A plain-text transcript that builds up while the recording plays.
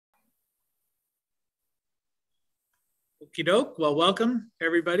Okie doke. Well, welcome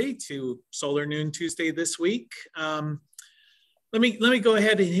everybody to Solar Noon Tuesday this week. Let me go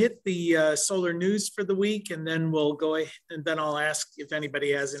ahead and hit the solar news for the week, and then we'll go ahead, and then I'll ask if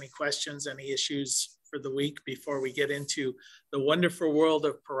anybody has any questions, any issues for the week before we get into the wonderful world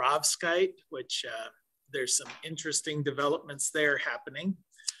of perovskite, which there's some interesting developments there happening.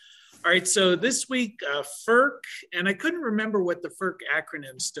 All right, so this week, FERC, and I couldn't remember what the FERC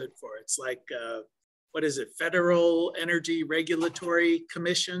acronym stood for. It's like, what is it? Federal Energy Regulatory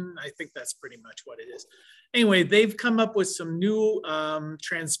Commission. I think that's pretty much what it is. Anyway, they've come up with some new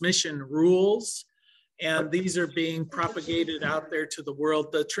transmission rules, and these are being propagated out there to the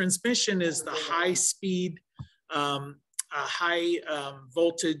world. The transmission is the high speed, high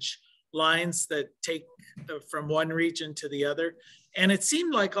voltage lines that take from one region to the other. And it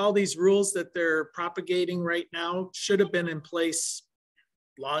seemed like all these rules that they're propagating right now should have been in place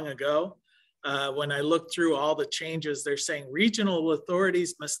long ago. When I look through all the changes, they're saying regional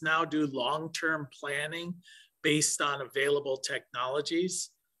authorities must now do long-term planning based on available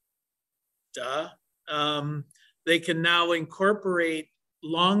technologies. Duh. They can now incorporate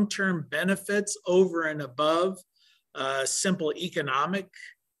long-term benefits over and above simple economic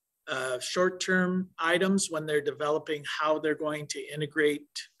short-term items when they're developing how they're going to integrate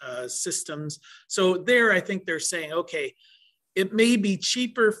systems. So there, I think they're saying, okay, it may be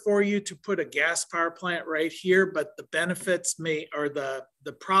cheaper for you to put a gas power plant right here, but the benefits may, or the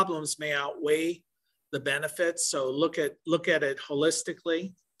problems may outweigh the benefits. So look at it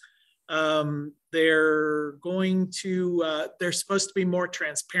holistically. They're going to, they're supposed to be more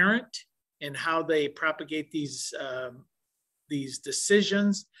transparent in how they propagate these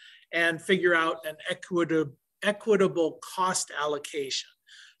decisions and figure out an equitable cost allocation.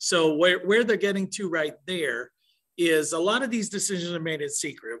 So where they're getting to right there is a lot of these decisions are made in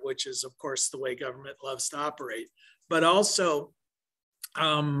secret, which is of course the way government loves to operate, but also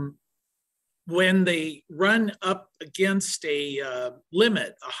when they run up against a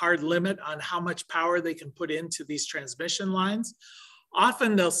limit, a hard limit on how much power they can put into these transmission lines,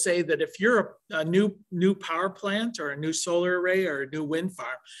 often they'll say that if you're a new power plant or a new solar array or a new wind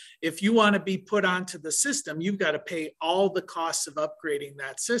farm, if you want to be put onto the system, you've got to pay all the costs of upgrading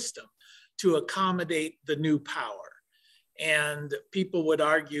that system to accommodate the new power. And people would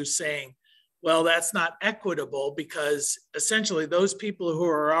argue saying, well, that's not equitable because essentially those people who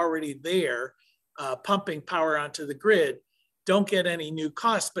are already there pumping power onto the grid don't get any new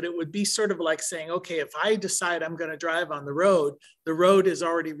costs. But it would be sort of like saying, okay, if I decide I'm going to drive on the road has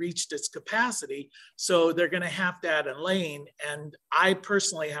already reached its capacity. So they're going to have to add a lane. And I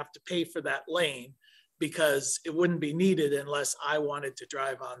personally have to pay for that lane because it wouldn't be needed unless I wanted to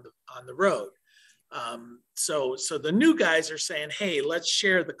drive on the road. So the new guys are saying, hey, let's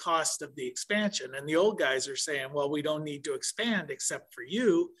share the cost of the expansion. And the old guys are saying, well, we don't need to expand except for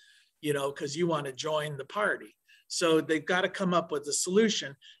you, because you want to join the party. So they've got to come up with a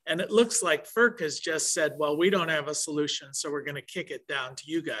solution. And it looks like FERC has just said, well, we don't have a solution, so we're going to kick it down to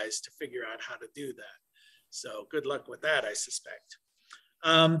you guys to figure out how to do that. So good luck with that, I suspect.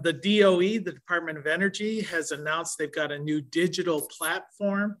 The DOE, the Department of Energy, has announced they've got a new digital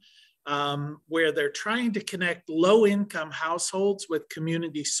platform where they're trying to connect low-income households with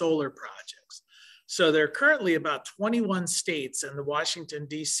community solar projects. So there are currently about 21 states in the Washington,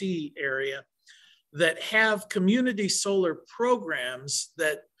 D.C. area that have community solar programs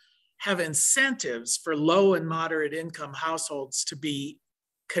that have incentives for low and moderate income households to be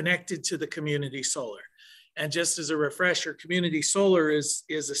connected to the community solar. And just as a refresher, community solar is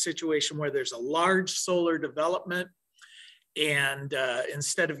a situation where there's a large solar development, and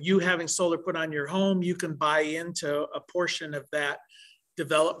instead of you having solar put on your home, you can buy into a portion of that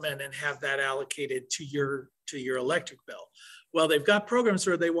development and have that allocated to your electric bill. Well, they've got programs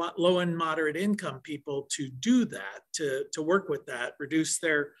where they want low and moderate income people to do that, to work with that, reduce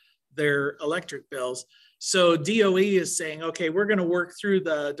their electric bills. So DOE is saying, okay, we're going to work through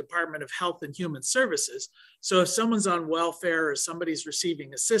the Department of Health and Human Services. So if someone's on welfare or somebody's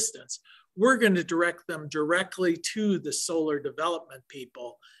receiving assistance, we're going to direct them directly to the solar development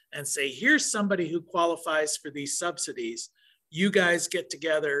people and say, here's somebody who qualifies for these subsidies. You guys get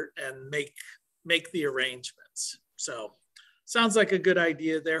together and make the arrangements. So sounds like a good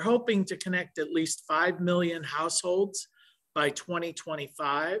idea. They're hoping to connect at least 5 million households by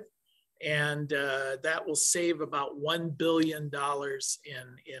 2025. And that will save about $1 billion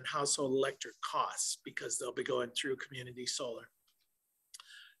in household electric costs because they'll be going through community solar.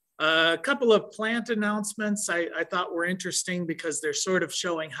 A couple of plant announcements I thought were interesting because they're sort of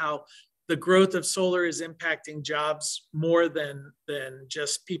showing how the growth of solar is impacting jobs more than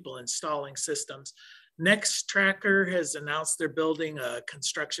just people installing systems. Next Tracker has announced they're building a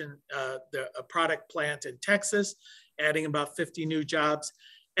product plant in Texas, adding about 50 new jobs.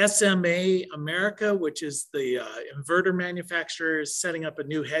 SMA America, which is the inverter manufacturer, is setting up a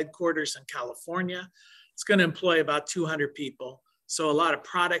new headquarters in California. It's going to employ about 200 people. So a lot of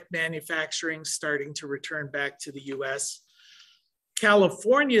product manufacturing starting to return back to the US.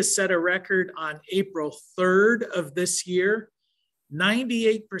 California set a record on April 3rd of this year.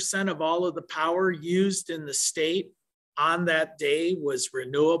 98% of all of the power used in the state on that day was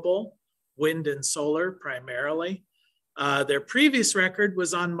renewable, wind and solar primarily. Their previous record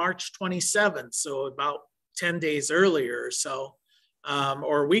was on March 27th, so about 10 days earlier or so,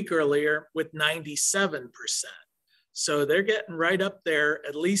 or a week earlier, with 97%. So they're getting right up there,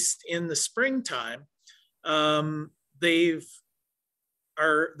 at least in the springtime. Their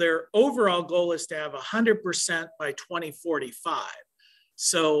overall goal is to have 100% by 2045.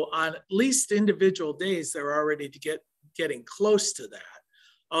 So on at least individual days, they're already getting close to that.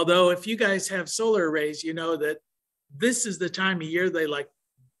 Although if you guys have solar arrays, you know that this is the time of year they like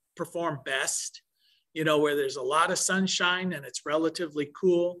perform best, you know, where there's a lot of sunshine and it's relatively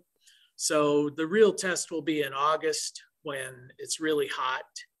cool. So the real test will be in August when it's really hot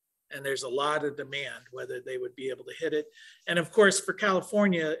and there's a lot of demand, whether they would be able to hit it. And of course, for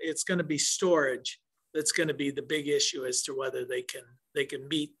California, it's going to be storage that's going to be the big issue as to whether they can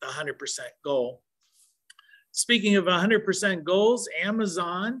meet the 100% goal. Speaking of 100% goals,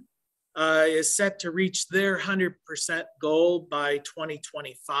 Amazon is set to reach their 100% goal by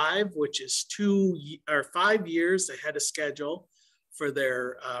 2025, which is 5 years ahead of schedule for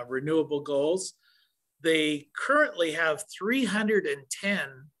their renewable goals. They currently have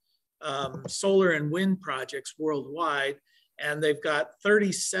 310 solar and wind projects worldwide, and they've got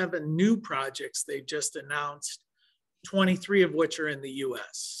 37 new projects they just announced, 23 of which are in the US.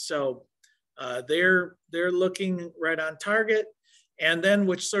 So they're looking right on target. And then,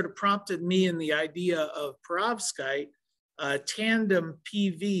 which sort of prompted me in the idea of Perovskite, Tandem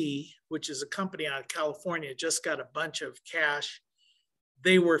PV, which is a company out of California, just got a bunch of cash.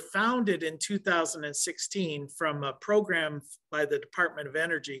 They were founded in 2016 from a program by the Department of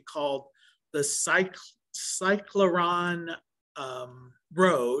Energy called the Cyclone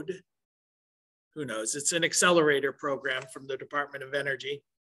Road. Who knows? It's an accelerator program from the Department of Energy.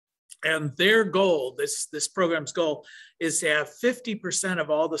 And their goal, this program's goal, is to have 50% of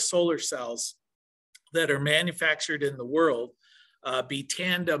all the solar cells that are manufactured in the world be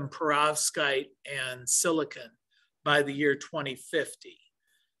tandem perovskite and silicon by the year 2050.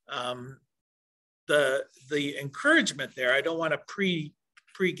 The encouragement there, I don't want to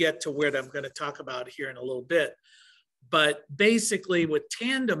pre-get to what I'm going to talk about here in a little bit, but basically with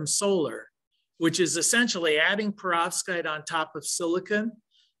tandem solar, which is essentially adding perovskite on top of silicon,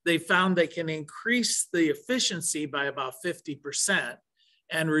 they found they can increase the efficiency by about 50%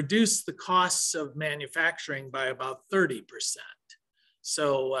 and reduce the costs of manufacturing by about 30%.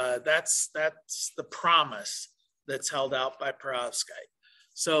 So that's the promise that's held out by Perovskite.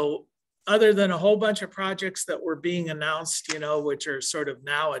 So other than a whole bunch of projects that were being announced, you know, which are sort of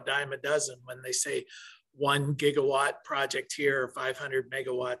now a dime a dozen when they say 1 gigawatt project here or 500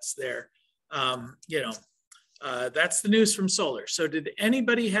 megawatts there, you know, that's the news from solar. So did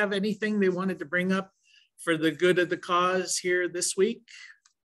anybody have anything they wanted to bring up for the good of the cause here this week?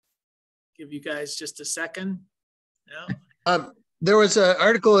 Give you guys just a second. No? There was an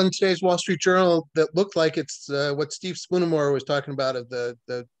article in today's Wall Street Journal that looked like it's what Steve Spoonemore was talking about, of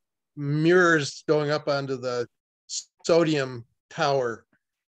the mirrors going up onto the sodium tower.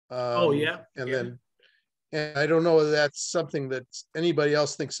 Oh, yeah. And yeah. then, and I don't know whether that's something that anybody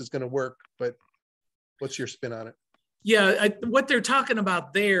else thinks is going to work, but what's your spin on it? Yeah, what they're talking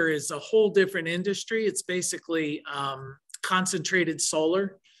about there is a whole different industry. It's basically concentrated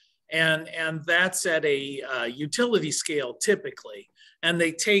solar, and that's at a utility scale typically. And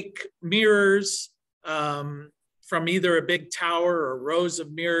they take mirrors from either a big tower or rows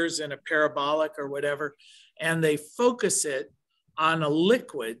of mirrors in a parabolic or whatever, and they focus it on a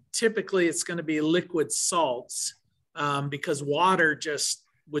liquid. Typically, it's going to be liquid salts because water just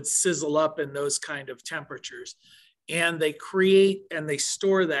would sizzle up in those kind of temperatures. And they create and they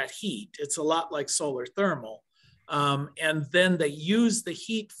store that heat. It's a lot like solar thermal. And then they use the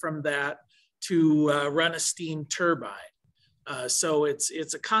heat from that to run a steam turbine. So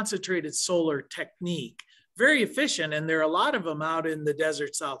it's a concentrated solar technique, very efficient. And there are a lot of them out in the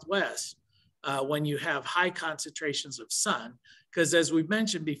desert Southwest when you have high concentrations of sun. Because as we've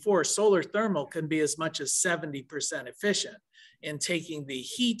mentioned before, solar thermal can be as much as 70% efficient in taking the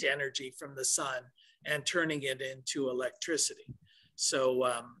heat energy from the sun and turning it into electricity.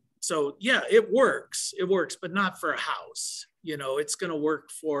 So So yeah, it works, but not for a house. You know, it's going to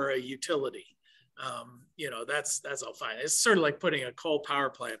work for a utility. You know, that's all fine. It's sort of like putting a coal power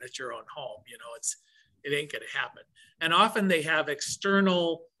plant at your own home. You know, it ain't going to happen. And often they have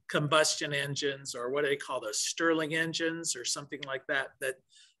external combustion engines, or what do they call those, Stirling engines or something like that,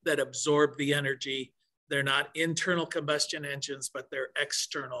 that absorb the energy. They're not internal combustion engines, but they're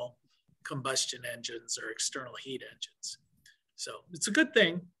external combustion engines or external heat engines. So it's a good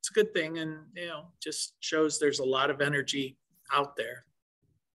thing. It's a good thing. And, you know, just shows there's a lot of energy out there.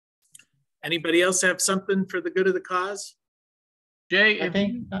 Anybody else have something for the good of the cause? Jay, I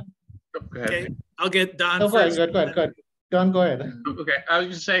think. go ahead. Okay, I'll get Don Go first. ahead. Don, go ahead. Okay, I was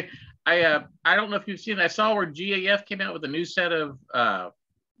just say, I don't know if you've seen. I saw where GAF came out with a new set of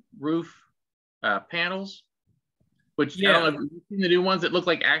roof panels, which I don't know if you've seen the new ones that look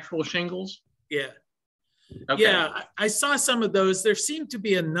like actual shingles. Yeah. Okay. Yeah, I saw some of those. There seem to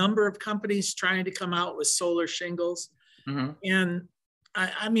be a number of companies trying to come out with solar shingles. Mm-hmm. And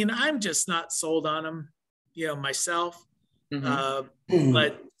I mean, I'm just not sold on them, you know, myself. Mm-hmm.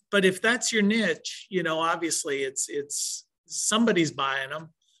 But if that's your niche, you know, obviously it's somebody's buying them,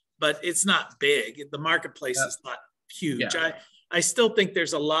 but it's not big. The marketplace is not huge. Yeah. I still think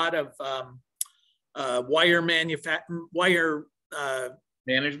there's a lot of wire management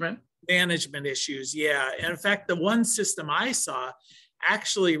issues. Yeah. And in fact, the one system I saw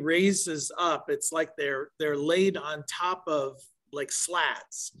actually raises up. It's like they're laid on top of like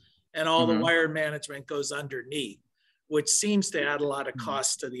slats, and all the wire management goes underneath, which seems to add a lot of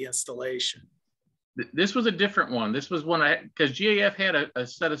cost to the installation. This was a different one. This was one because GAF had a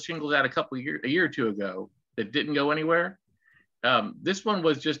set of shingles out a year or two ago that didn't go anywhere. This one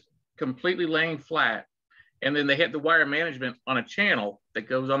was just completely laying flat. And then they had the wire management on a channel that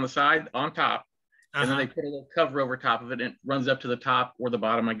goes on the side, on top. And then they put a little cover over top of it, and it runs up to the top or the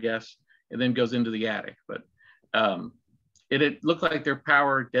bottom, I guess, and then goes into the attic. But it looked like their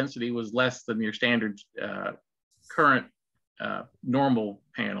power density was less than your standard current normal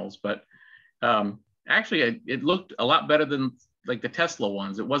panels. But actually, it looked a lot better than like the Tesla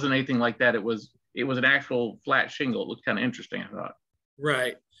ones. It wasn't anything like that. It was an actual flat shingle. It looked kind of interesting, I thought.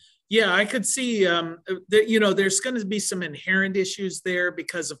 Right. Yeah, I could see that, you know, there's going to be some inherent issues there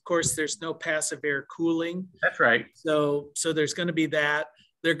because, of course, there's no passive air cooling. That's right. So there's going to be that.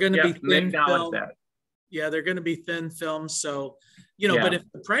 They're going to be thin film. Yeah, they're going to be thin films. So, you know, but if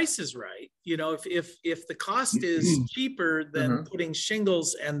the price is right, you know, if the cost is cheaper than putting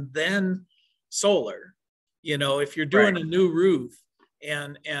shingles and then solar, you know, if you're doing a new roof,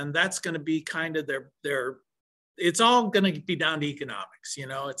 and that's going to be kind of their it's all going to be down to economics, you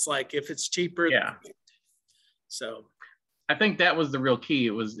know. It's like if it's cheaper. Yeah. So I think that was the real key.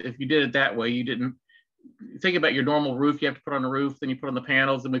 It was, if you did it that way, you didn't think about your normal roof. You have to put on the roof, then you put on the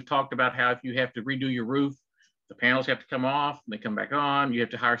panels. And we've talked about how if you have to redo your roof, the panels have to come off and they come back on. You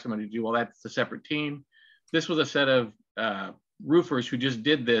have to hire somebody to do all that. It's a separate team. This was a set of roofers who just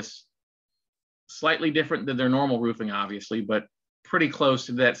did this slightly different than their normal roofing, obviously, but pretty close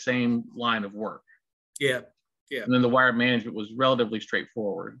to that same line of work. Yeah. Yeah. And then the wire management was relatively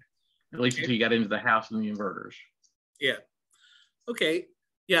straightforward, at least until you got into the house and the inverters. Yeah. Okay.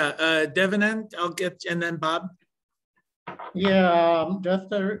 Yeah. Devin, and then Bob. Yeah. Just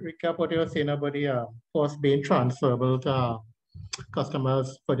to recap what you were saying about the cost being transferable to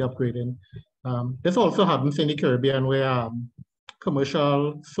customers for the upgrading. This also happens in the Caribbean where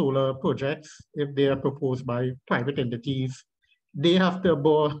commercial solar projects, if they are proposed by private entities, they have to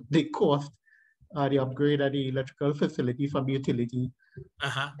bear the cost, the upgrade of the electrical facility from the utility.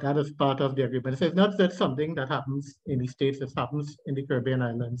 That is part of the agreement. So it's not just something that happens in the States, it happens in the Caribbean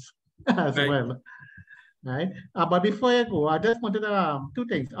islands as well. Right? But before I go, I just wanted two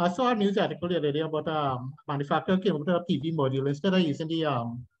things. I saw a news article the other day about manufacturer came up with a PV module. Instead of using the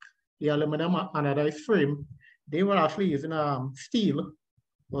aluminum anodized frame, they were actually using steel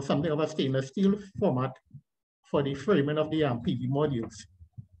or something of a stainless steel format for the framing of the PV modules.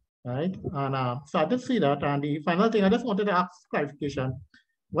 Right? And so I did see that. And the final thing, I just wanted to ask clarification.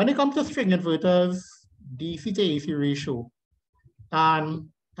 When it comes to string inverters, DC to AC ratio, and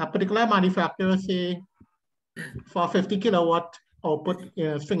a particular manufacturer say for 50 kilowatt output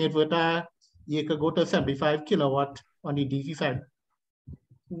string inverter, you could go to 75 kilowatt on the DC side.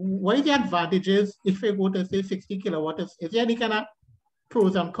 What is the advantages if you go to say 60 kilowatt? Is there any kind of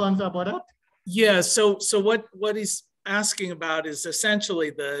pros and cons about that? Yeah, so what he's asking about is essentially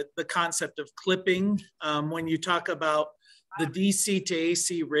the concept of clipping. When you talk about the DC to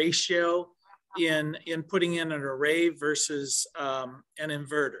AC ratio in putting in an array versus an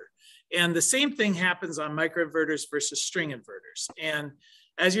inverter. And the same thing happens on microinverters versus string inverters. And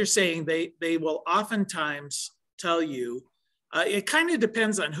as you're saying, they will oftentimes tell you, it kind of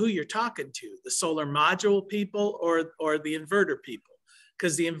depends on who you're talking to, the solar module people or the inverter people.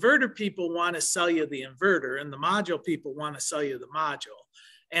 Because the inverter people want to sell you the inverter and the module people want to sell you the module.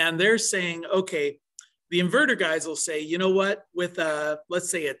 And they're saying, okay, the inverter guys will say, you know what, with let's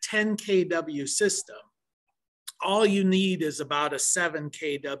say a 10 kW system, all you need is about a 7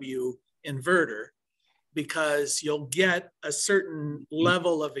 kW inverter, because you'll get a certain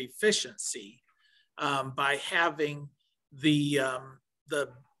level of efficiency by having the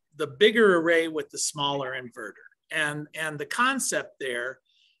bigger array with the smaller inverter. And the concept there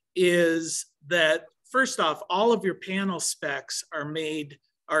is that, first off, all of your panel specs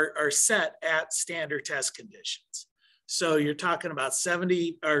are set at standard test conditions. So you're talking about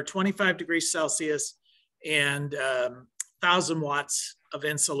 70 or 25 degrees Celsius and 1,000 watts of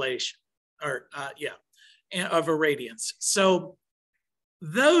insulation, or of irradiance. So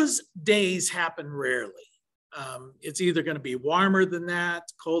those days happen rarely. It's either going to be warmer than that,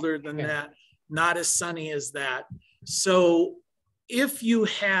 colder than that, not as sunny as that. So if you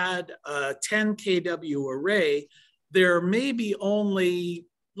had a 10 kW array, there may be only,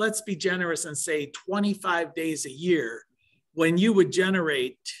 let's be generous and say 25 days a year when you would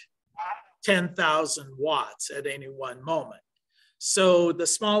generate 10,000 watts at any one moment. So the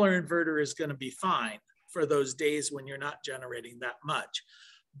smaller inverter is going to be fine for those days when you're not generating that much.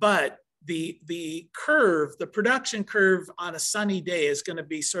 But the curve, the production curve on a sunny day is going to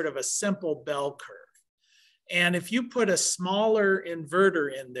be sort of a simple bell curve. And if you put a smaller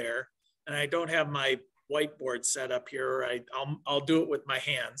inverter in there, and I don't have my whiteboard set up here, or I'll do it with my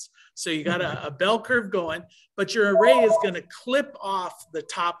hands. So you got a bell curve going, but your array is going to clip off the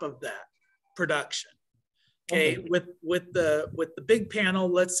top of that production. Okay, with the big panel,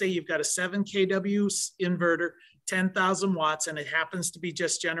 let's say you've got a 7 kW inverter, 10,000 watts, and it happens to be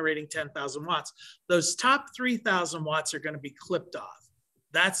just generating 10,000 watts. Those top 3,000 watts are going to be clipped off.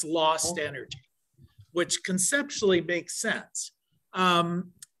 That's lost energy, which conceptually makes sense.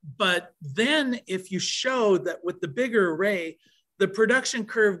 But then if you show that with the bigger array, the production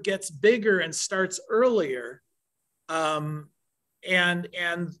curve gets bigger and starts earlier, and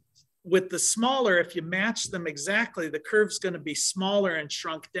with the smaller, if you match them exactly, the curve's going to be smaller and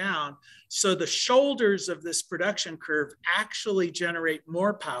shrunk down. So the shoulders of this production curve actually generate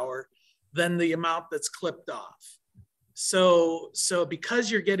more power than the amount that's clipped off. So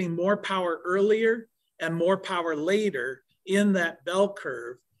because you're getting more power earlier and more power later in that bell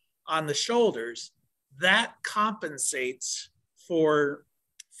curve on the shoulders, that compensates for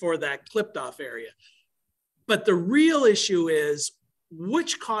that clipped off area. But the real issue is,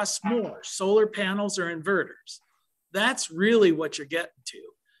 which costs more, solar panels or inverters? That's really what you're getting to.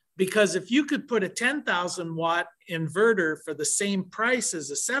 Because if you could put a 10,000 watt inverter for the same price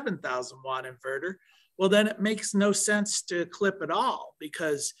as a 7,000 watt inverter, well, then it makes no sense to clip at all,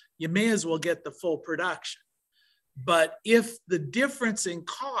 because you may as well get the full production. But if the difference in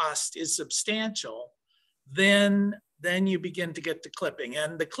cost is substantial, then you begin to get to clipping.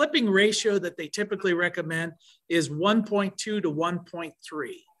 And the clipping ratio that they typically recommend is 1.2 to 1.3.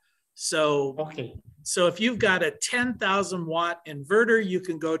 So if you've got a 10,000 watt inverter, you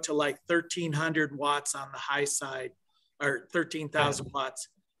can go to like 1,300 watts on the high side, or 13,000 watts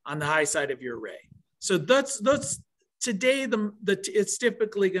on the high side of your array. So that's today, it's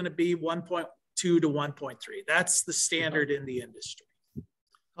typically going to be 1.2 to 1.3. That's the standard in the industry.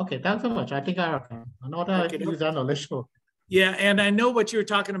 Okay, thanks so much. I think I know that use on the list. Yeah, and I know what you were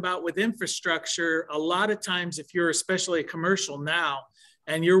talking about with infrastructure. A lot of times, if you're especially a commercial now,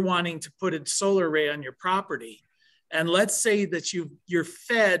 and you're wanting to put a solar array on your property, and let's say that you're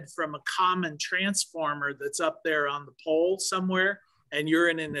fed from a common transformer that's up there on the pole somewhere, and you're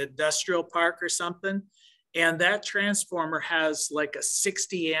in an industrial park or something, and that transformer has like a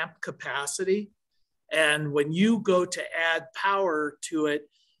 60 amp capacity. And when you go to add power to it,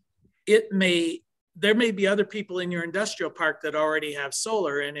 there may be other people in your industrial park that already have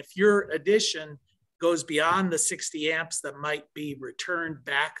solar. And if your addition goes beyond the 60 amps that might be returned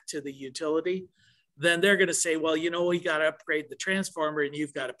back to the utility, then they're going to say, well, you know, we got to upgrade the transformer and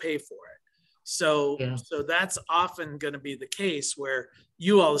you've got to pay for it. So that's often going to be the case where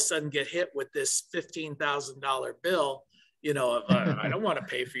you all of a sudden get hit with this $15,000 bill. You know, I don't want to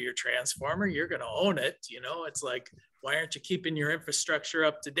pay for your transformer. You're going to own it. You know, it's like, why aren't you keeping your infrastructure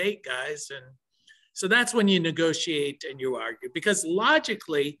up to date, guys? And so that's when you negotiate and you argue, because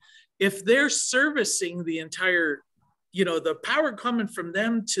logically, if they're servicing the entire, you know, the power coming from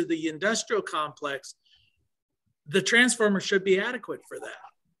them to the industrial complex, the transformer should be adequate for that.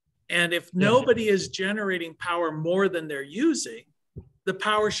 And if nobody is generating power more than they're using, the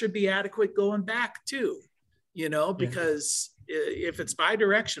power should be adequate going back too, you know, because if it's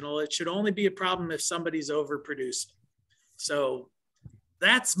bidirectional, it should only be a problem if somebody's overproducing. So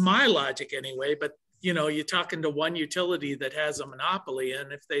that's my logic anyway. But, you know, you're talking to one utility that has a monopoly,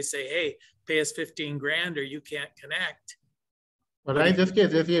 and if they say, hey, pay us 15 grand or you can't connect. Well, I just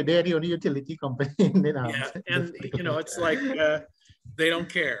guess if they're the only utility company. Yeah, and you know, it's like they don't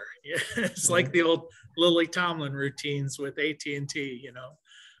care. It's like the old Lily Tomlin routines with AT&T, you know.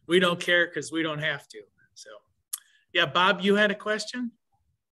 We don't care because we don't have to. So, yeah, Bob, you had a question?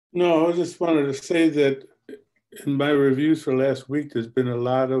 No, I just wanted to say that in my reviews for last week, there's been a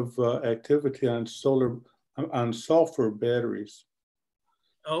lot of activity on sulfur batteries.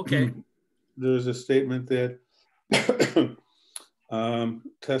 Okay. There's a statement that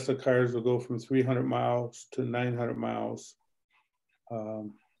Tesla cars will go from 300 miles to 900 miles.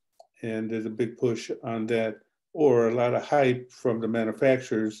 And there's a big push on that, or a lot of hype from the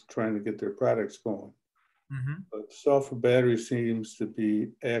manufacturers trying to get their products going. Mm-hmm. But sulfur battery seems to be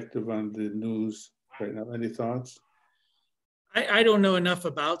active on the news right now. Any thoughts? I don't know enough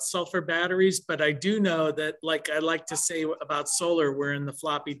about sulfur batteries, but I do know that, like I like to say about solar, we're in the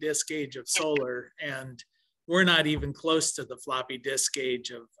floppy disk age of solar, and we're not even close to the floppy disk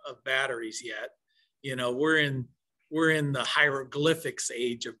age of batteries yet. You know, we're in the hieroglyphics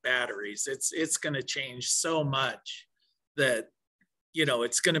age of batteries. It's going to change so much that, you know,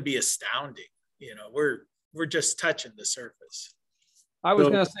 it's going to be astounding. You know, we're just touching the surface. I was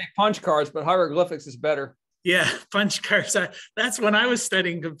going to say punch cards, but hieroglyphics is better. Yeah, punch cards. That's when I was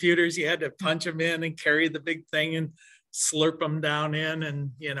studying computers. You had to punch them in and carry the big thing and slurp them down in,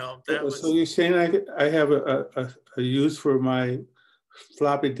 and you know that was. So you're saying I have a use for my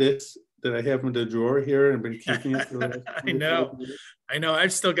floppy disk that I have in the drawer here and been keeping it for the last I know.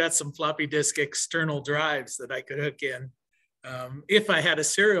 I've still got some floppy disk external drives that I could hook in if I had a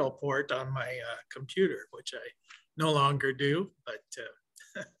serial port on my computer, which I no longer do. But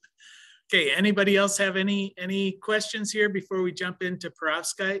okay, anybody else have any questions here before we jump into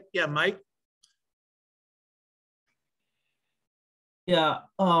perovskite? Yeah, Mike. Yeah,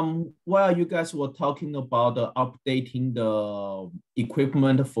 while you guys were talking about updating the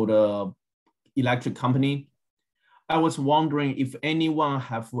equipment for the electric company, I was wondering if anyone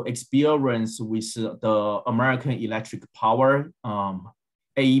have experience with the American Electric Power,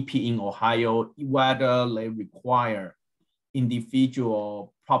 AEP in Ohio, whether they require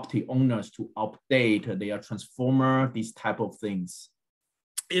individual property owners to update their transformer, these type of things.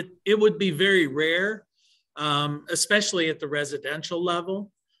 It would be very rare. Especially at the residential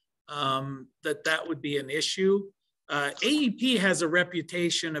level, that would be an issue. AEP has a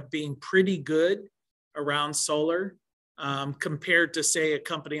reputation of being pretty good around solar compared to, say, a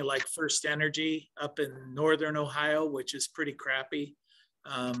company like First Energy up in Northern Ohio, which is pretty crappy.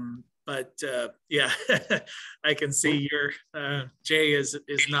 But yeah, I can see your Jay is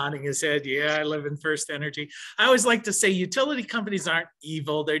nodding his head. Yeah, I live in First Energy. I always like to say utility companies aren't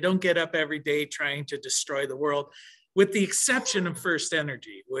evil. They don't get up every day trying to destroy the world, with the exception of First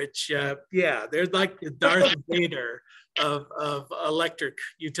Energy, which yeah, they're like the Darth Vader of electric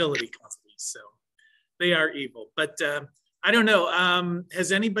utility companies. So they are evil. But I don't know.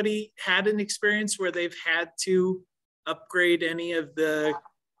 Has anybody had an experience where they've had to upgrade any of the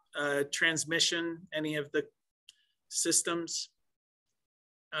transmission, any of the systems?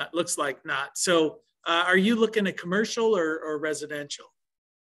 Looks like not. So are you looking at commercial or residential?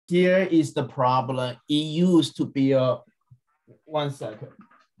 Here is the problem. It used to be a, 1 second.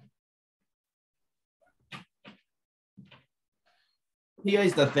 Here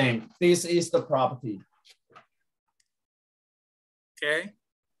is the thing. This is the property. Okay.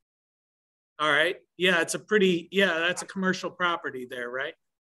 All right. Yeah, it's a pretty, yeah, that's a commercial property there, right?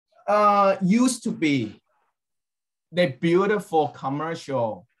 Used to be. They built it for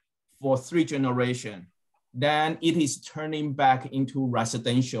commercial for 3 generations. Then it is turning back into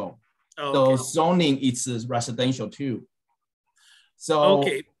residential. Oh, okay. The zoning is residential too. So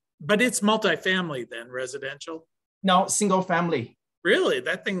okay, but it's multifamily then, residential? No, single family. Really?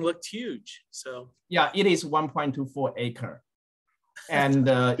 That thing looked huge. So yeah, it is 1.24 acre. And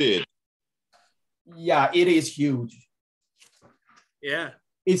yeah, it is huge. Yeah.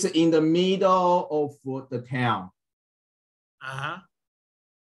 It's in the middle of the town. Uh-huh.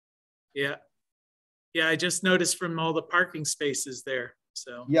 Yeah. Yeah, I just noticed from all the parking spaces there.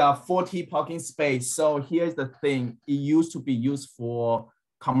 So yeah, 40 parking space. So here's the thing. It used to be used for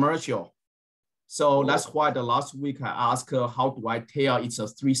commercial. So that's why the last week I asked her, how do I tell it's a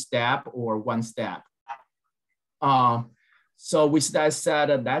 3-step or 1 step? So with that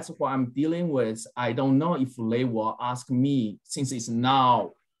said, that's what I'm dealing with. I don't know if they will ask me, since it's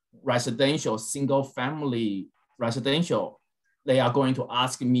now residential, single family residential, they are going to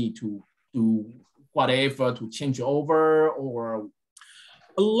ask me to do whatever to change over, or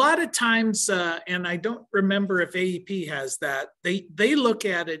a lot of times, and I don't remember if AEP has that, they look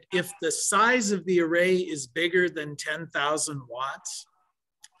at it if the size of the array is bigger than 10,000 watts,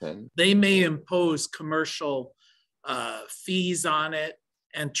 they may impose commercial fees on it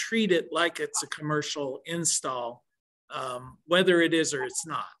and treat it like it's a commercial install, whether it is or it's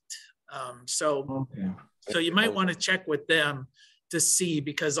not. So you might want to check with them to see,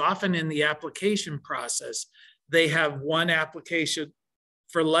 because often in the application process, they have one application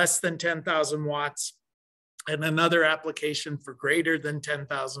for less than 10,000 watts and another application for greater than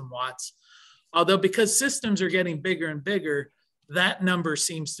 10,000 watts. Although because systems are getting bigger and bigger, that number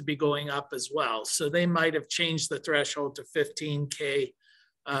seems to be going up as well. So they might have changed the threshold to 15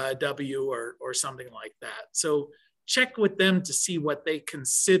 kW or something like that. So check with them to see what they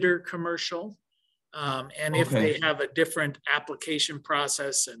consider commercial, and if they have a different application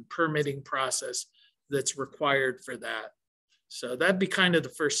process and permitting process that's required for that. So that'd be kind of the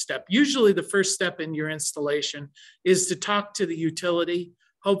first step. Usually the first step in your installation is to talk to the utility.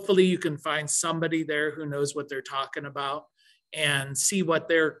 Hopefully you can find somebody there who knows what they're talking about and see what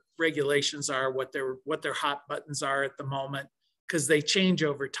their regulations are, what their hot buttons are at the moment, because they change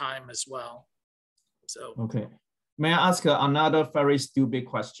over time as well. So okay, may I ask another very stupid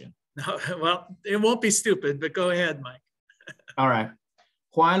question? No, well, it won't be stupid, but go ahead, Mike. All right,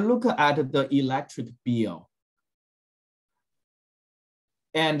 when I look at the electric bill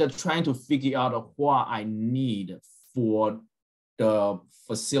and trying to figure out what I need for the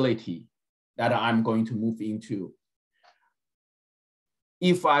facility that I'm going to move into,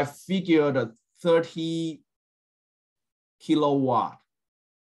 if I figure the 30 kilowatt,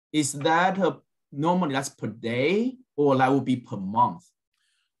 is that normally that's per day, or that would be per month?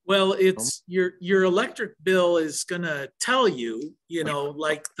 Well, it's your electric bill is going to tell you, you know,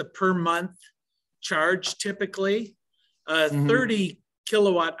 like the per month charge typically. 30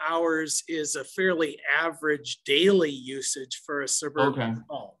 kilowatt hours is a fairly average daily usage for a suburban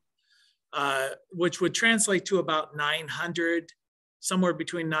home, which would translate to about 900, somewhere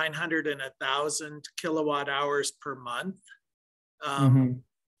between 900 and 1,000 kilowatt hours per month.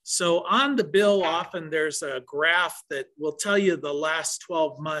 So on the bill, often there's a graph that will tell you the last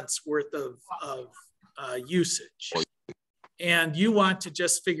 12 months worth of usage. And you want to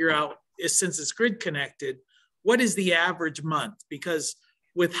just figure out, since it's grid connected, what is the average month? Because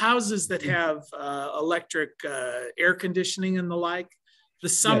with houses that have electric air conditioning and the like, the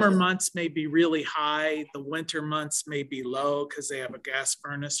summer months may be really high. The winter months may be low because they have a gas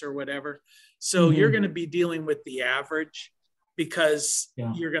furnace or whatever. So you're going to be dealing with the average, because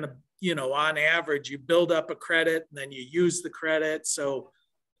you're going to, you know, on average, you build up a credit and then you use the credit. So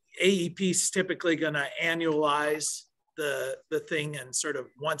AEP is typically going to annualize the thing and sort of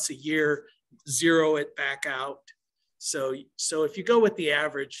once a year, zero it back out. So if you go with the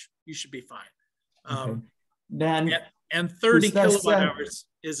average, you should be fine. Then and 30 kilowatt hours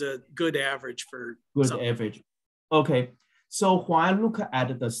is a good average for average. Okay. So when I look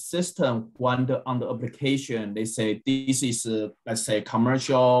at the system, on the application, they say this is, let's say,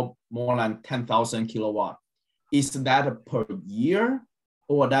 commercial, more than 10,000 kilowatt. Is that per year,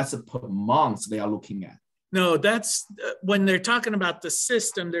 or that's per month they are looking at? No, that's when they're talking about the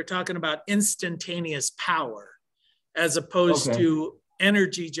system, they're talking about instantaneous power as opposed to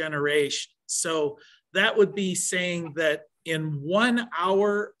energy generation. So that would be saying that in 1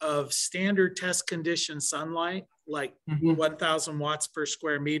 hour of standard test condition sunlight, like 1,000 watts per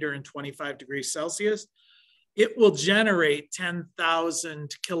square meter and 25 degrees Celsius, it will generate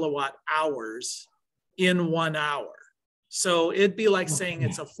 10,000 kilowatt hours in 1 hour. So it'd be like saying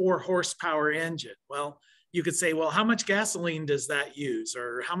it's a 4 horsepower engine. Well, you could say, well, how much gasoline does that use?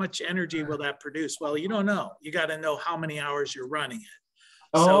 Or how much energy will that produce? Well, you don't know. You got to know how many hours you're running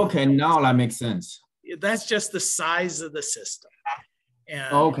it. So, okay, now that makes sense. That's just the size of the system.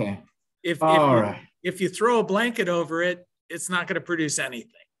 And if you throw a blanket over it, it's not going to produce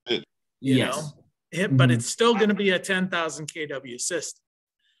anything. You know? But it's still going to be a 10,000 kW system.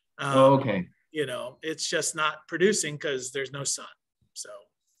 You know, it's just not producing because there's no sun. So,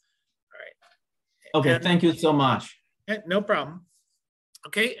 all right. Okay, and, thank you so much. No problem.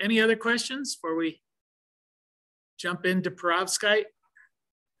 Okay, any other questions before we jump into Perovskite?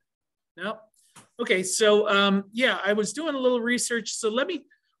 No? Okay, so yeah, I was doing a little research. So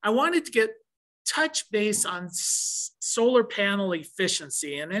I wanted to get touch base on solar panel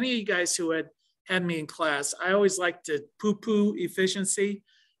efficiency. And any of you guys who had had me in class, I always like to poo-poo efficiency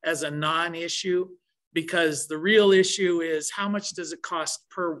as a non-issue, because the real issue is how much does it cost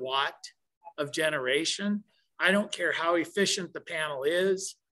per watt of generation? I don't care how efficient the panel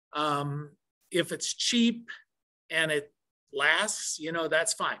is. If it's cheap and it lasts, you know,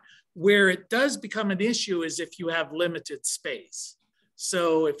 that's fine. Where it does become an issue is if you have limited space.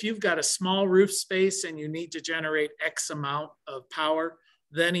 So if you've got a small roof space and you need to generate X amount of power,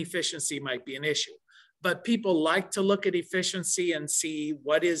 then efficiency might be an issue. But people like to look at efficiency and see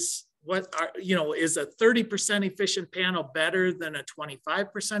is a 30% efficient panel better than a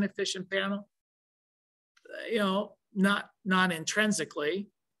 25% efficient panel? You know, not intrinsically.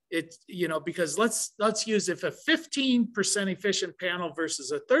 It's, you know, because let's use, if a 15% efficient panel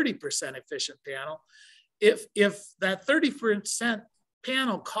versus a 30% efficient panel, if that 30%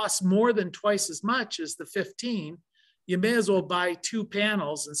 panel costs more than twice as much as the 15, you may as well buy 2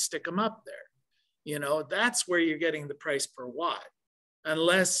 panels and stick them up there. You know, that's where you're getting the price per watt,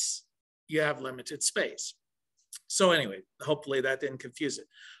 unless you have limited space. So anyway, hopefully that didn't confuse it.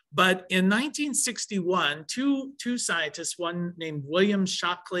 But in 1961, two scientists, one named William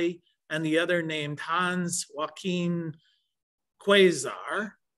Shockley and the other named Hans Joachim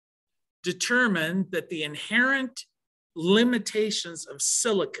Quasar, determined that the inherent limitations of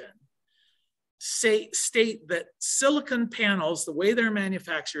silicon state that silicon panels, the way they're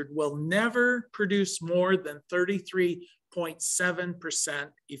manufactured, will never produce more than 33.7%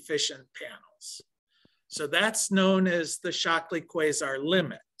 efficient panels. So that's known as the Shockley-Quasar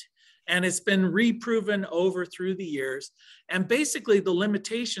limit. And it's been reproven through the years. And basically the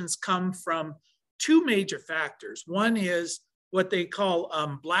limitations come from 2 major factors. One is what they call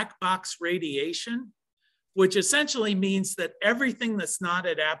black box radiation, which essentially means that everything that's not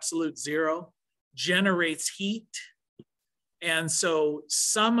at absolute zero generates heat. And so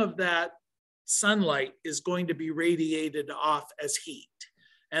some of that sunlight is going to be radiated off as heat.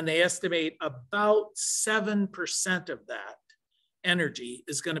 And they estimate about 7% of that energy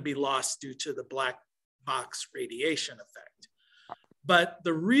is going to be lost due to the black box radiation effect. But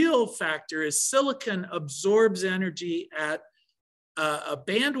the real factor is silicon absorbs energy at a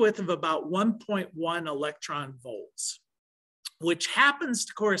bandwidth of about 1.1 electron volts, which happens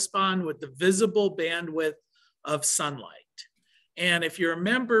to correspond with the visible bandwidth of sunlight. And if you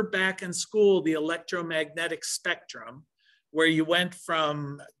remember back in school, the electromagnetic spectrum, where you went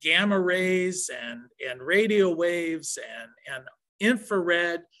from gamma rays and radio waves and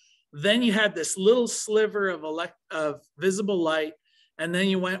infrared, then you had this little sliver of visible light, and then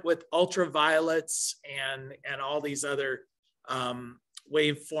you went with ultraviolets and all these other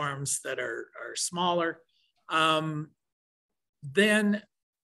waveforms that are smaller. Then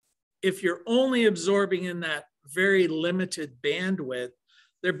if you're only absorbing in that very limited bandwidth,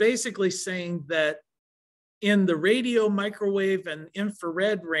 they're basically saying that in the radio, microwave, and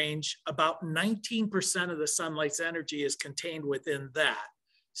infrared range, about 19% of the sunlight's energy is contained within that.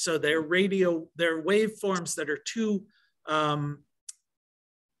 So they're waveforms that are too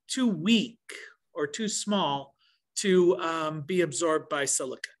weak or too small to be absorbed by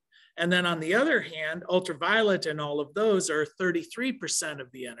silicon. And then on the other hand, ultraviolet and all of those are 33%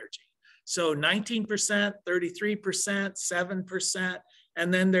 of the energy. So 19%, 33%, 7%,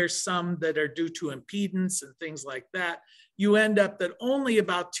 and then there's some that are due to impedance and things like that. You end up that only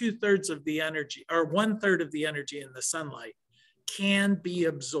about 2/3 of the energy, or 1/3 of the energy in the sunlight, can be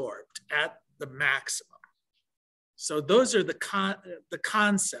absorbed at the maximum. So those are the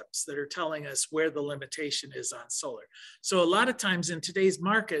concepts that are telling us where the limitation is on solar. So a lot of times in today's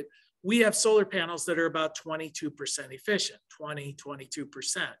market, we have solar panels that are about 22% efficient,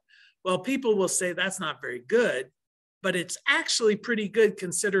 22%. Well, people will say that's not very good, but it's actually pretty good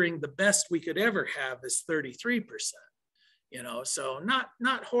considering the best we could ever have is 33%, you know, so not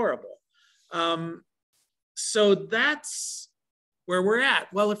horrible. So that's where we're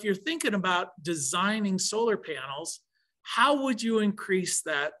at. Well, if you're thinking about designing solar panels, how would you increase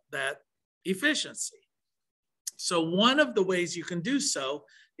that efficiency? So one of the ways you can do so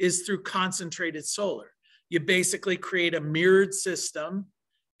is through concentrated solar. You basically create a mirrored system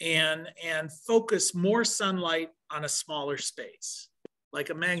and focus more sunlight on a smaller space,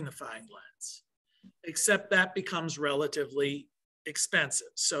 like a magnifying lens, except that becomes relatively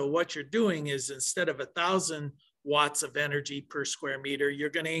expensive. So what you're doing is, instead of 1,000 watts of energy per square meter, you're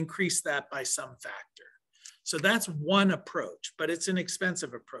going to increase that by some factor. So that's one approach, but it's an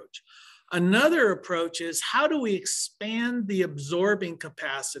expensive approach. Another approach is, how do we expand the absorbing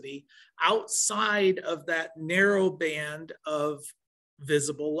capacity outside of that narrow band of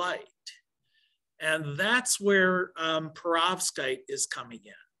visible light? And that's where perovskite is coming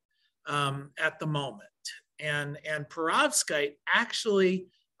in. at the moment. And perovskite actually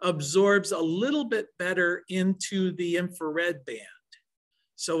absorbs a little bit better into the infrared band.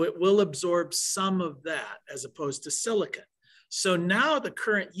 So it will absorb some of that as opposed to silicon. So now the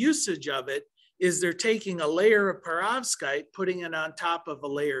current usage of it is they're taking a layer of perovskite, putting it on top of a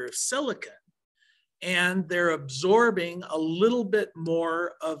layer of silicon, and they're absorbing a little bit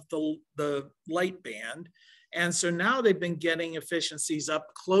more of the light band. And so now they've been getting efficiencies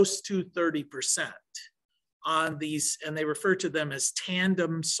up close to 30% on these, and they refer to them as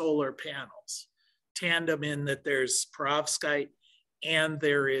tandem solar panels. Tandem in that there's perovskite and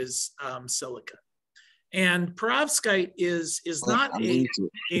there is silicon. And perovskite is not a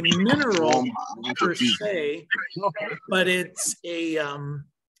mineral per se, but it's a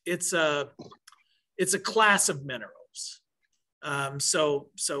class of minerals. So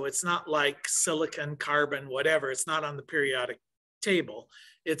it's not like silicon, carbon, whatever. It's not on the periodic table.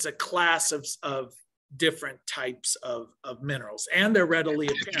 It's a class of different types of minerals, and they're readily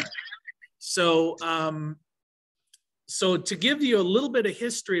apparent. So, so to give you a little bit of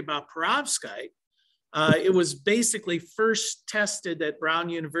history about perovskite, it was basically first tested at Brown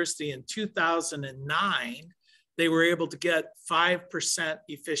University in 2009. They were able to get 5%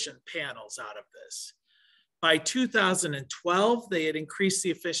 efficient panels out of this. By 2012, they had increased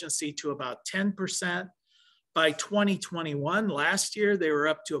the efficiency to about 10%. By 2021, last year, they were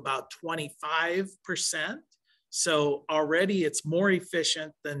up to about 25%. So already it's more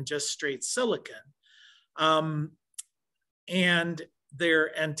efficient than just straight silicon. And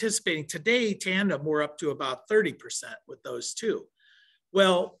they're anticipating today, tandem, we're up to about 30% with those two.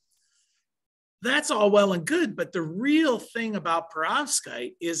 Well, that's all well and good, but the real thing about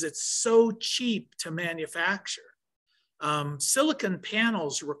perovskite is it's so cheap to manufacture. Silicon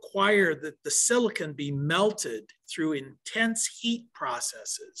panels require that the silicon be melted through intense heat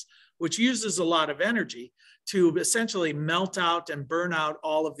processes, which uses a lot of energy to essentially melt out and burn out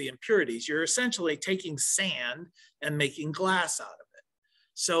all of the impurities. You're essentially taking sand and making glass out of it.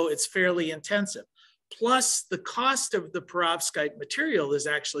 So it's fairly intensive. Plus, the cost of the perovskite material is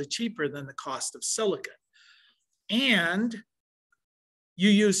actually cheaper than the cost of silicon. And you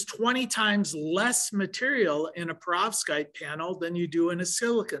use 20 times less material in a perovskite panel than you do in a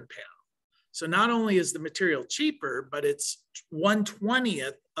silicon panel. So not only is the material cheaper, but it's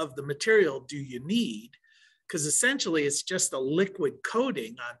 1/20th of the material do you need, because essentially it's just a liquid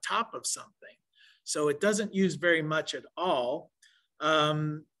coating on top of something. So it doesn't use very much at all.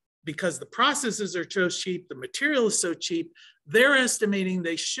 Because the processes are so cheap, the material is so cheap, they're estimating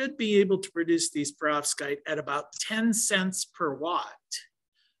they should be able to produce these perovskite at about 10 cents per watt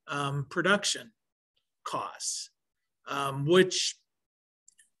production costs, which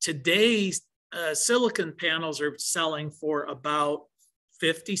today silicon panels are selling for about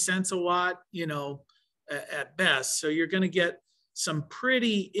 50 cents a watt, you know, at best. So you're going to get some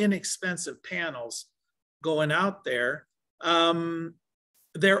pretty inexpensive panels going out there.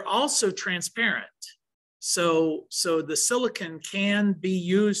 They're also transparent. So the silicon can be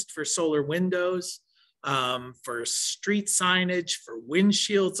used for solar windows, for street signage, for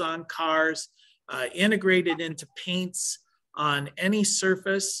windshields on cars, integrated into paints on any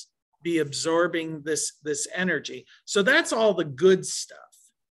surface, be absorbing this energy. So that's all the good stuff,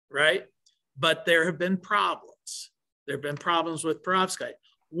 right? But there have been problems. There have been problems with perovskite.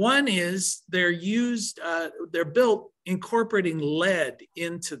 One is they're built incorporating lead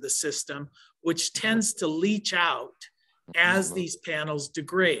into the system, which tends to leach out as these panels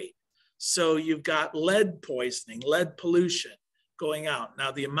degrade. So you've got lead poisoning, lead pollution going out.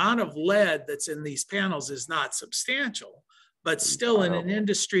 Now, the amount of lead that's in these panels is not substantial, but still in an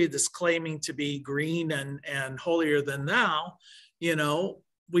industry that's claiming to be green and holier than thou, you know,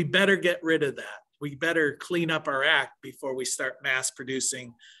 we better get rid of that. We better clean up our act before we start mass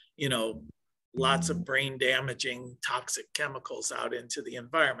producing, you know, lots of brain damaging toxic chemicals out into the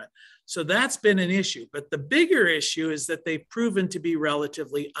environment. So that's been an issue. But the bigger issue is that they've proven to be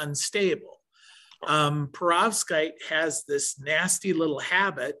relatively unstable. Perovskite has this nasty little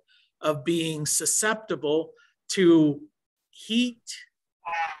habit of being susceptible to heat,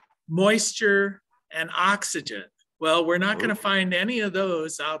 moisture, and oxygen. Well, we're not going to find any of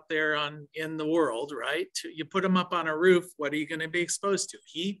those out there in the world, right? You put them up on a roof, what are you going to be exposed to?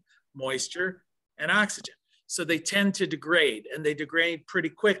 Heat, moisture, and oxygen. So they tend to degrade, and they degrade pretty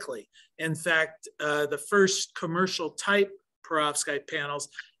quickly. In fact, the first commercial type perovskite panels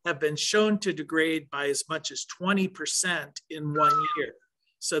have been shown to degrade by as much as 20% in 1 year.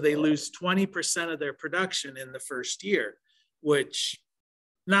 So they lose 20% of their production in the first year, which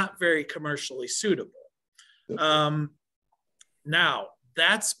not very commercially suitable. Now,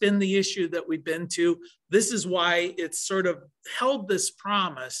 That's been the issue that we've been to. This is why it's sort of held this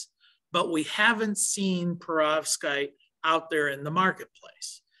promise, but we haven't seen perovskite out there in the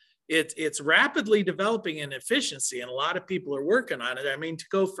marketplace. It's rapidly developing in efficiency, and a lot of people are working on it. I mean, to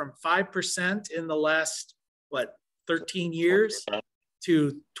go from 5% in the last, 13 years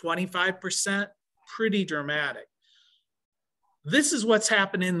to 25%, pretty dramatic. This is what's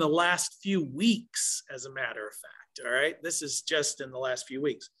happened in the last few weeks, as a matter of fact, all right? This is just in the last few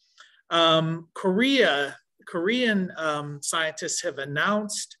weeks. Korean scientists have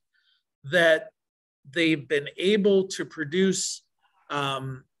announced that they've been able to produce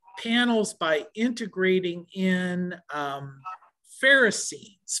panels by integrating in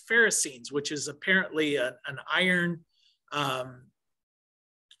ferrocene, which is apparently an iron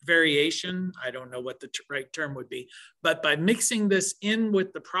variation. I don't know what the right term would be, but by mixing this in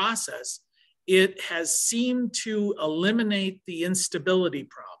with the process, it has seemed to eliminate the instability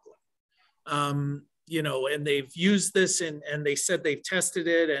problem. You know, and they've used this and they said they've tested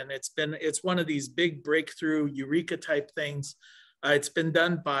it, and it's one of these big breakthrough eureka type things. It's been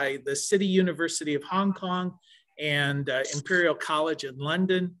done by the City University of Hong Kong and Imperial College in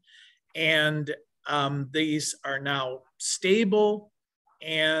London. And these are now stable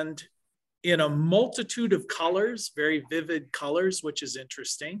and in a multitude of colors, very vivid colors, which is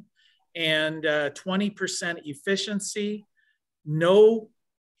interesting. And 20% efficiency, no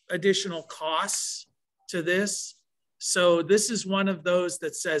additional costs to this. So this is one of those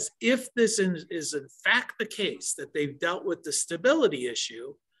that says, if this is in fact the case that they've dealt with the stability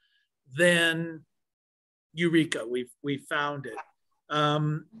issue, then eureka, we found it.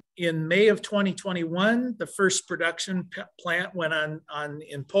 In May of 2021, the first production plant went on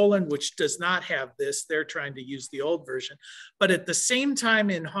in Poland, which does not have this. They're trying to use the old version. But at the same time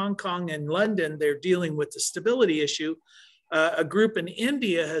in Hong Kong and London, they're dealing with the stability issue. A group in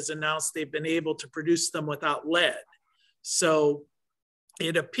India has announced they've been able to produce them without lead. So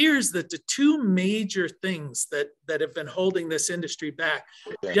it appears that the two major things that have been holding this industry back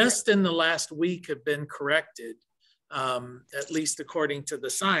just in the last week have been corrected, at least according to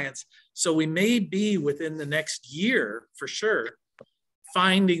the science. So we may be within the next year, for sure,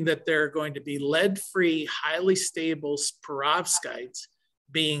 finding that there are going to be lead-free, highly stable perovskites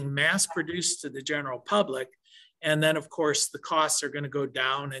being mass produced to the general public. And then, of course, the costs are going to go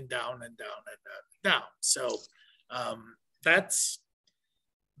down and down and down and down. So that's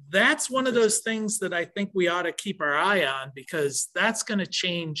one of those things that I think we ought to keep our eye on, because that's going to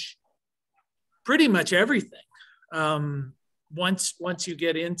change pretty much everything once you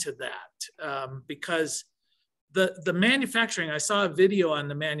get into that. Because the manufacturing, I saw a video on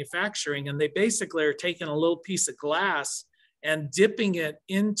the manufacturing, and they basically are taking a little piece of glass and dipping it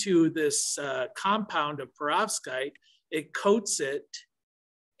into this compound of perovskite. It coats it,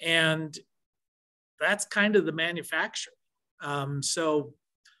 and that's kind of the manufacturing.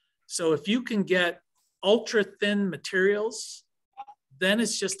 So if you can get ultra thin materials, then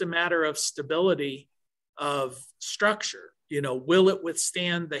it's just a matter of stability of structure. You know, will it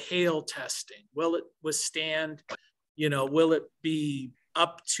withstand the hail testing? Will it withstand, you know, will it be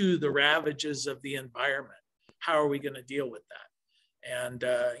up to the ravages of the environment? How are we going to deal with that? And,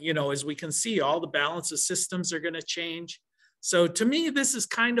 you know, as we can see, all the balance of systems are going to change. So to me, this is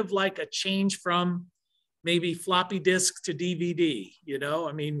kind of like a change from maybe floppy disk to DVD. You know,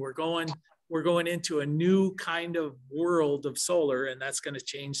 I mean, we're going into a new kind of world of solar, and that's going to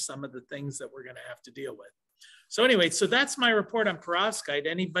change some of the things that we're going to have to deal with. So anyway, so that's my report on perovskite.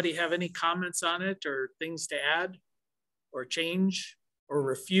 Anybody have any comments on it, or things to add or change or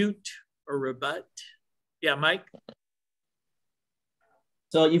refute or rebut? Yeah, Mike?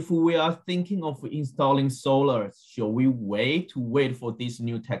 So if we are thinking of installing solar, should we wait for this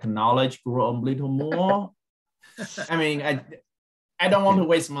new technology grow a little more? I mean, I don't want to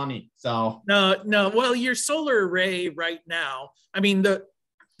waste money, so. No, well, your solar array right now, I mean, the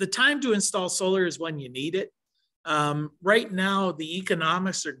time to install solar is when you need it. Right now, the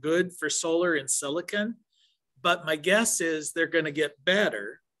economics are good for solar in silicon, but my guess is they're going to get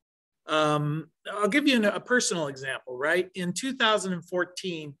better. I'll give you a personal example, right? In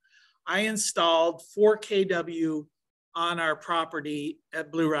 2014, I installed 4 kW on our property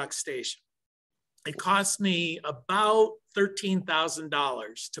at Blue Rock Station. It cost me about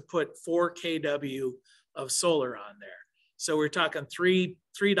 $13,000 to put 4 kW of solar on there. So we're talking $3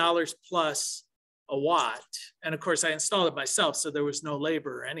 plus a watt. And of course, I installed it myself, so there was no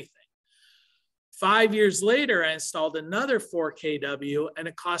labor or anything. 5 years later, I installed another 4 kW, and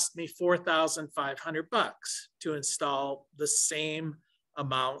it cost me $4,500 to install the same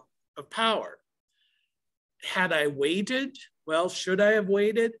amount of power. Had I waited Well, should I have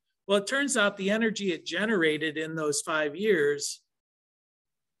waited? Well, it turns out the energy it generated in those 5 years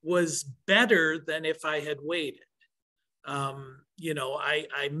was better than if I had waited. You know,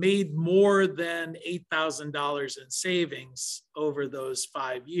 I made more than $8,000 in savings over those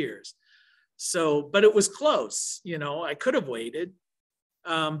 5 years. So, but it was close, you know, I could have waited.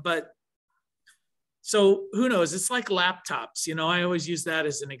 But so who knows? It's like laptops. You know, I always use that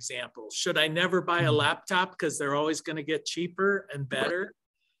as an example. Should I never buy a laptop because they're always going to get cheaper and better?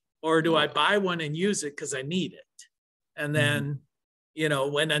 Or do I buy one and use it because I need it? And then, you know,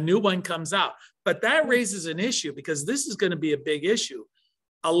 when a new one comes out. But that raises an issue because this is going to be a big issue.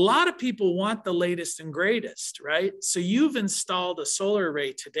 A lot of people want the latest and greatest, right? So you've installed a solar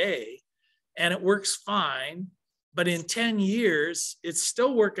array today and it works fine. But in 10 years, it's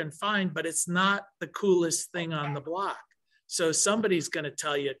still working fine, but it's not the coolest thing on the block. So somebody's going to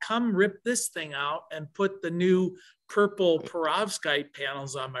tell you, come rip this thing out and put the new purple Perovskite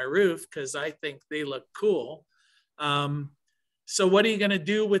panels on my roof because I think they look cool. So what are you going to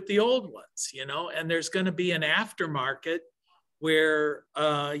do with the old ones, you know? And there's going to be an aftermarket where,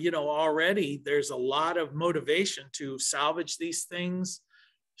 you know, already there's a lot of motivation to salvage these things,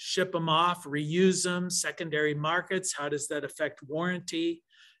 ship them off, reuse them, secondary markets. How does that affect warranty?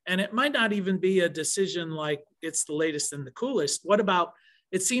 And it might not even be a decision like it's the latest and the coolest. What about,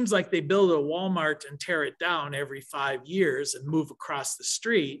 it seems like they build a Walmart and tear it down every 5 years and move across the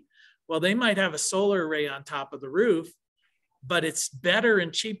street. Well, they might have a solar array on top of the roof, but it's better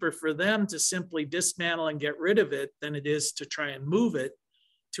and cheaper for them to simply dismantle and get rid of it than it is to try and move it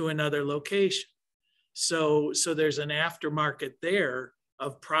to another location. So there's an aftermarket there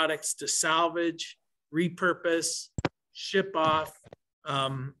of products to salvage, repurpose, ship off.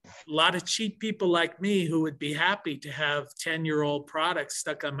 A lot of cheap people like me who would be happy to have 10-year-old products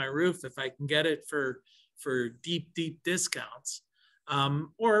stuck on my roof if I can get it for deep, deep discounts.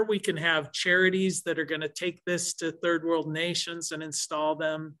 Or we can have charities that are going to take this to third world nations and install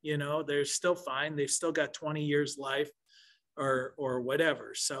them. You know, they're still fine. They've still got 20 years life or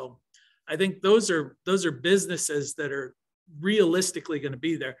whatever. So I think those are businesses that are realistically going to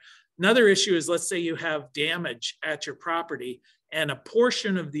be there. Another issue is, let's say you have damage at your property and a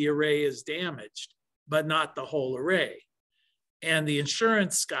portion of the array is damaged, but not the whole array. And the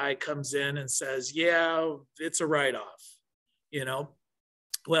insurance guy comes in and says, yeah, it's a write-off, you know.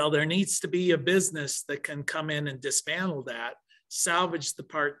 Well, there needs to be a business that can come in and dismantle that, salvage the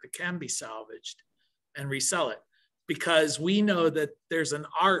part that can be salvaged and resell it. Because we know that there's an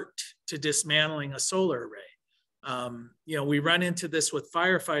art to dismantling a solar array. You know, we run into this with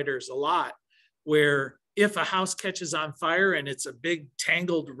firefighters a lot, where if a house catches on fire and it's a big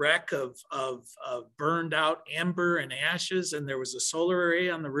tangled wreck of burned out amber and ashes, and there was a solar array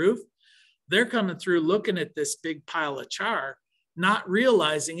on the roof, they're coming through looking at this big pile of char, not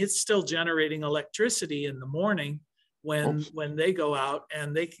realizing it's still generating electricity in the morning when they go out,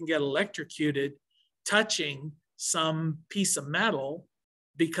 and they can get electrocuted touching some piece of metal,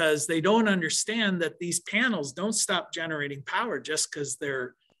 because they don't understand that these panels don't stop generating power just because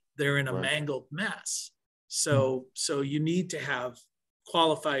they're in a mangled mess. So you need to have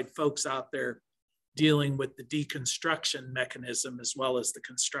qualified folks out there dealing with the deconstruction mechanism as well as the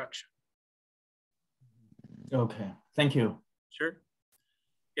construction. Okay, thank you. Sure.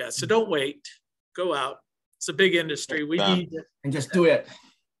 Yeah, so don't wait, go out. It's a big industry. We need it. And just do it.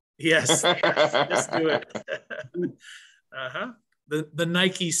 Yes, just do it. The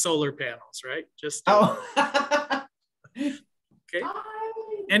Nike solar panels, right? Just do it. Okay.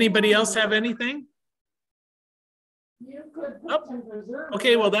 Anybody else have anything? Oh.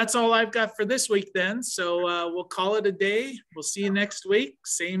 Okay, well, that's all I've got for this week then. So we'll call it a day. We'll see you next week.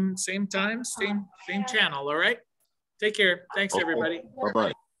 Same time, same channel. All right. Take care. Thanks, everybody.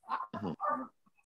 Bye-bye.